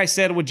 But like I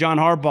said with John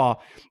Harbaugh,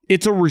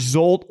 it's a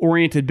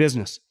result-oriented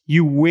business.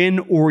 You win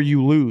or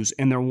you lose,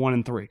 and they're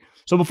 1-3.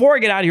 So before I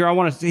get out of here, I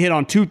want to hit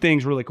on two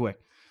things really quick.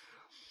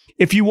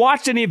 If you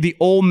watched any of the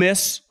Ole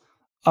Miss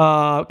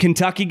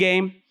Kentucky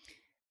game,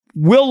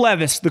 Will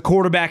Levis, the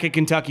quarterback at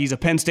Kentucky, is a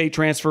Penn State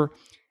transfer.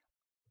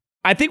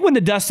 I think when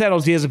the dust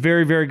settles, he has a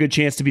very, very good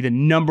chance to be the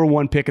number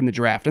one pick in the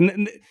draft.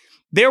 And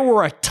there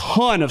were a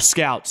ton of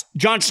scouts.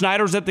 John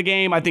Schneider's at the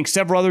game. I think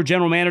several other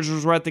general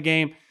managers were at the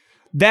game.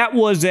 That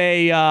was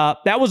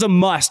a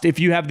must if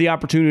you have the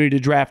opportunity to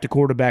draft a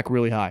quarterback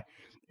really high.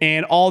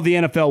 And all the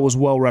NFL was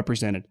well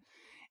represented.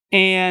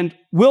 And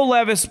Will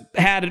Levis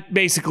had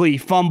basically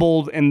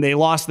fumbled, and they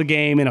lost the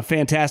game in a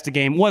fantastic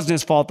game. It wasn't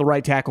his fault. The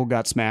right tackle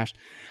got smashed.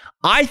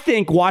 I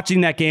think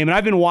watching that game, and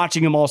I've been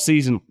watching him all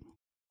season,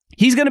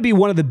 he's going to be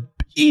one of the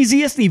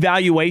easiest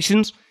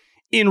evaluations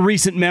in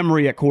recent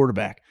memory at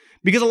quarterback.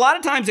 Because a lot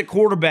of times at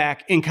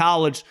quarterback in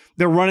college,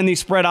 they're running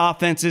these spread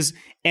offenses,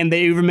 and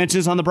they even mentioned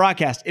this on the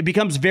broadcast. It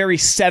becomes very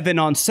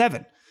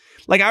 7-on-7.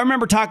 Like, I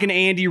remember talking to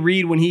Andy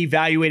Reid when he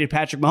evaluated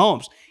Patrick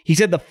Mahomes. He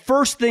said the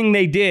first thing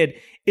they did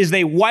is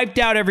they wiped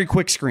out every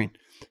quick screen.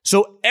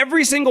 So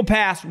every single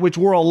pass, which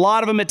were a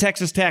lot of them at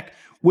Texas Tech,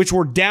 which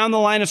were down the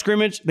line of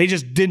scrimmage, they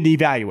just didn't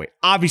evaluate.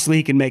 Obviously,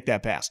 he can make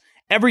that pass.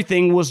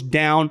 Everything was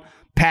down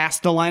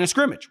past the line of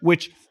scrimmage,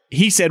 which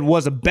he said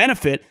was a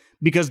benefit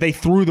because they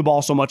threw the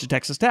ball so much at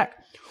Texas Tech.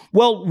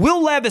 Well,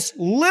 Will Levis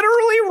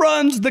literally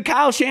runs the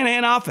Kyle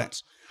Shanahan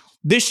offense.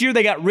 This year,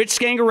 they got Rich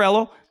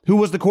Scangarello, who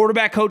was the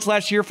quarterback coach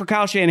last year for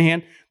Kyle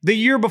Shanahan. The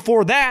year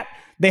before that,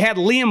 they had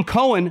Liam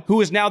Cohen,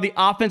 who is now the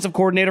offensive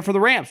coordinator for the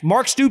Rams.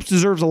 Mark Stoops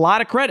deserves a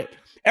lot of credit.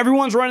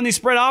 Everyone's running these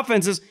spread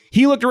offenses.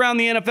 He looked around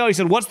the NFL. He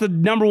said, what's the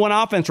number one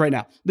offense right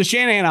now? The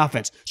Shanahan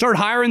offense. Started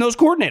hiring those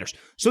coordinators.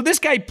 So this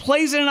guy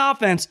plays in an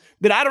offense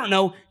that,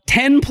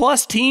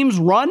 10-plus teams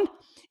run.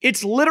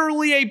 It's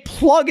literally a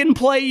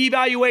plug-and-play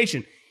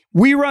evaluation.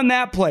 We run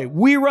that play.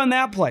 We run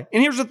that play.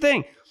 And here's the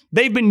thing.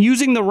 They've been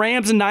using the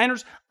Rams and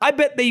Niners. I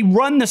bet they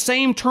run the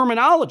same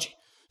terminology.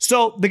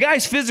 So the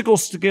guy's physical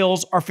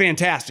skills are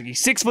fantastic.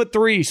 He's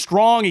 6'3", he's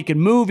strong, he can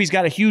move, he's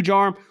got a huge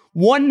arm.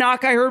 One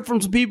knock I heard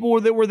from some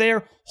people that were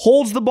there,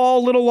 holds the ball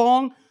a little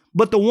long,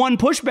 but the one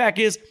pushback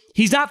is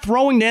he's not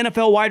throwing to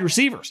NFL wide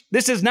receivers.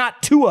 This is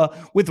not Tua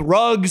with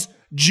Ruggs,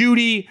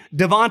 Judy,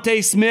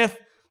 Devontae Smith.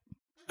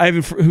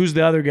 Who's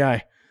the other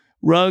guy?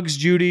 Ruggs,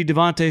 Judy,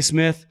 Devontae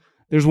Smith.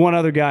 There's one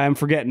other guy I'm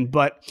forgetting,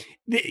 but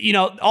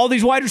all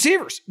these wide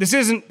receivers. This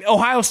isn't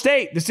Ohio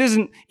State. This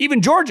isn't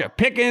even Georgia,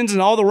 Pickens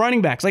and all the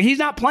running backs. Like, he's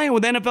not playing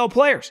with NFL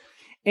players.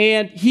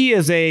 And he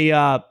is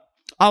a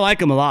I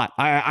like him a lot.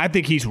 I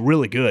think he's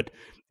really good.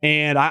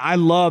 And I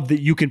love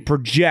that you can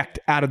project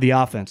out of the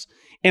offense.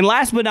 And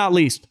last but not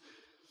least,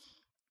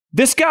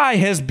 this guy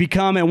has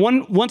become, and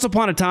once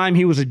upon a time,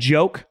 he was a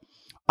joke.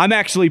 I'm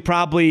actually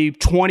probably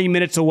 20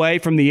 minutes away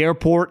from the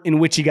airport in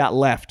which he got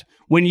left.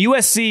 When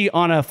USC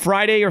on a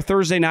Friday or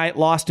Thursday night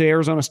lost to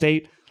Arizona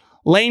State,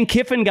 Lane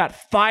Kiffin got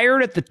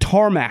fired at the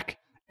tarmac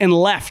and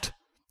left.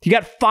 He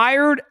got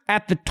fired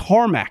at the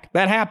tarmac.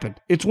 That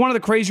happened. It's one of the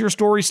crazier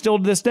stories still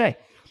to this day.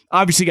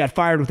 Obviously got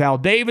fired with Al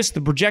Davis.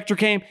 The projector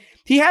came.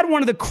 He had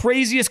one of the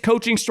craziest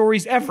coaching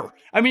stories ever.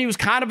 I mean, he was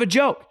kind of a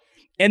joke.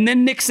 And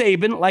then Nick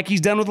Saban, like he's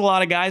done with a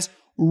lot of guys,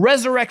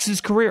 resurrects his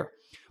career.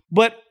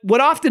 But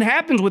what often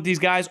happens with these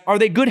guys, are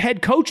they good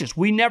head coaches?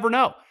 We never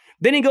know.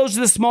 Then he goes to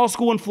this small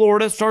school in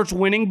Florida, starts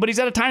winning, but he's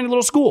at a tiny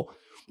little school.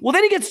 Well,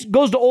 then he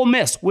goes to Ole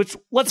Miss, which,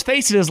 let's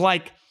face it, is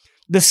like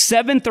the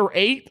 7th or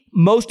 8th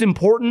most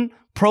important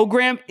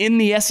program in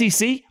the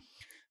SEC.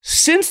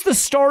 Since the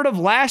start of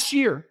last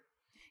year,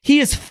 he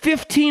is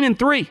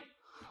 15-3.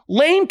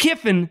 Lane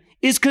Kiffin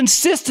is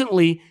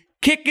consistently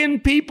kicking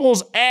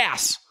people's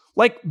ass.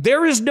 Like,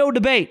 there is no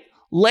debate.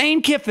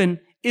 Lane Kiffin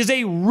is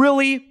a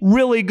really,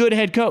 really good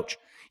head coach.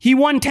 He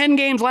won 10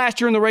 games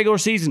last year in the regular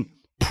season.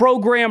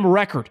 Program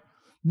record.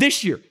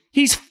 This year,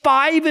 he's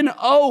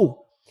 5-0.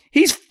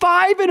 He's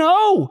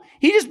 5-0.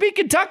 He just beat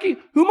Kentucky,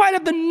 who might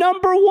have the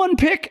number 1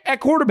 pick at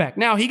quarterback.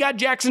 Now, he got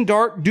Jackson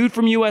Dart, dude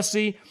from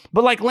USC,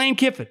 but like Lane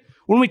Kiffin,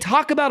 when we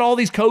talk about all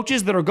these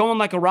coaches that are going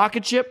like a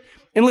rocket ship,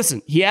 and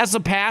listen, he has a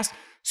past.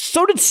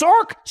 So did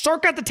Sark.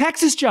 Sark got the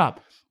Texas job.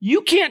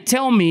 You can't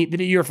tell me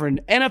that you're for an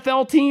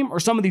NFL team or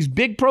some of these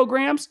big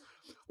programs.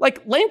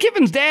 Like, Lane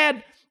Kiffin's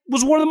dad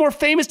was one of the more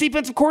famous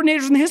defensive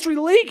coordinators in the history of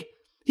the league.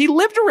 He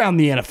lived around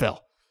the NFL.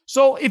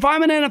 So if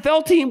I'm an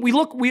NFL team,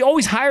 we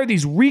always hire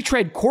these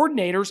retread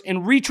coordinators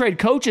and retread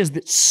coaches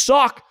that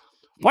suck.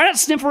 Why not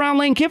sniff around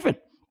Lane Kiffin?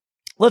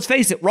 Let's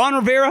face it, Ron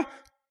Rivera,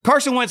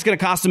 Carson Wentz is going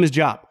to cost him his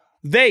job.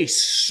 They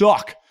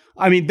suck.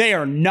 I mean, they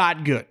are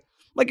not good.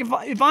 Like,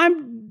 if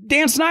I'm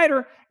Dan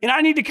Snyder and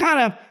I need to kind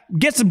of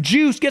get some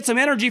juice, get some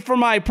energy for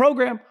my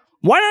program,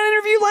 why not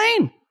interview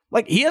Lane?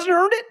 Like, he hasn't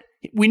earned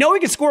it. We know he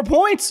can score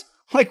points.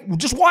 Like,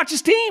 just watch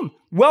his team.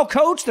 Well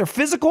coached, they're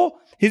physical,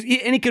 and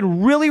he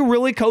can really,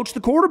 really coach the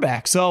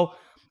quarterback. So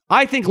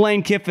I think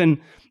Lane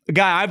Kiffin, a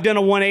guy I've done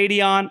a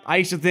 180 on, I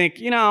used to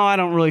think, I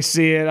don't really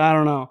see it. I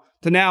don't know.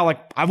 To now, like,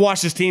 I've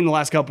watched his team the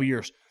last couple of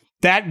years.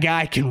 That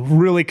guy can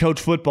really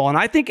coach football. And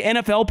I think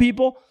NFL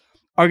people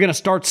are going to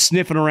start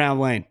sniffing around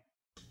Lane.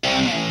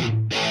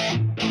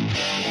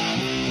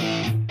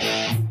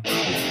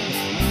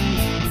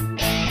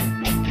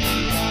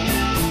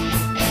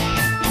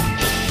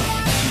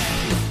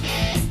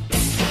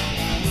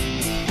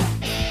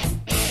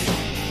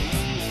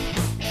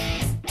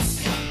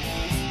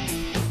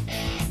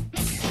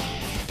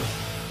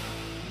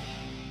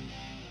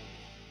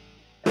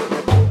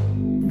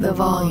 The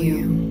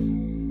volume.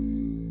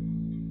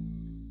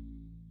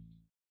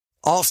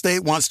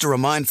 Allstate wants to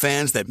remind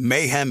fans that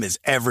mayhem is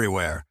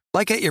everywhere,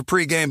 like at your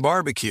pregame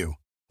barbecue.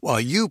 While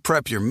you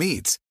prep your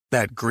meats,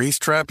 that grease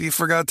trap you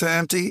forgot to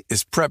empty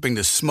is prepping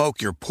to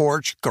smoke your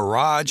porch,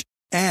 garage,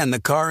 and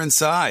the car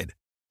inside.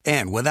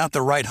 And without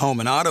the right home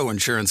and auto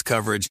insurance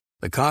coverage,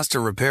 the cost to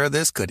repair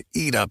this could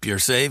eat up your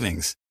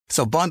savings.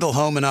 So bundle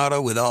home and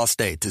auto with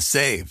Allstate to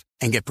save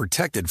and get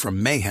protected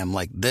from mayhem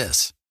like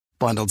this.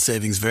 Bundled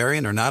savings vary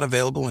and are not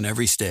available in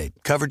every state.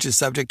 Coverage is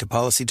subject to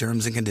policy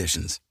terms and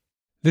conditions.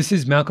 This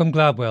is Malcolm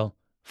Gladwell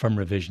from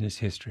Revisionist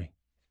History.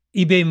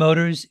 eBay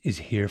Motors is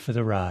here for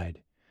the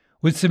ride.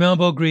 With some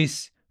elbow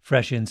grease,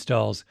 fresh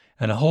installs,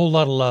 and a whole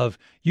lot of love,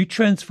 you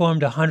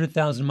transformed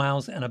 100,000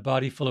 miles and a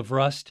body full of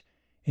rust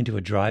into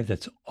a drive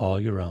that's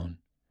all your own.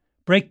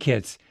 Brake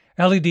kits,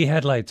 LED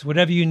headlights,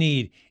 whatever you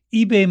need,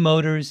 eBay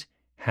Motors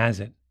has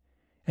it.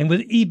 And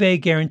with eBay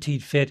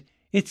Guaranteed Fit,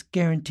 it's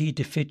guaranteed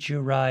to fit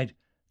your ride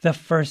the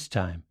first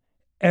time,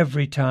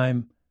 every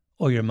time,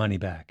 or your money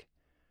back.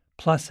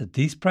 Plus, at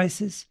these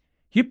prices,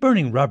 you're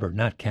burning rubber,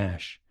 not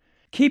cash.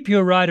 Keep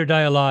your ride or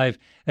die alive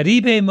at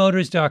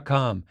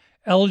ebaymotors.com.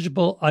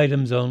 Eligible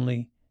items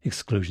only.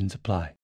 Exclusions apply.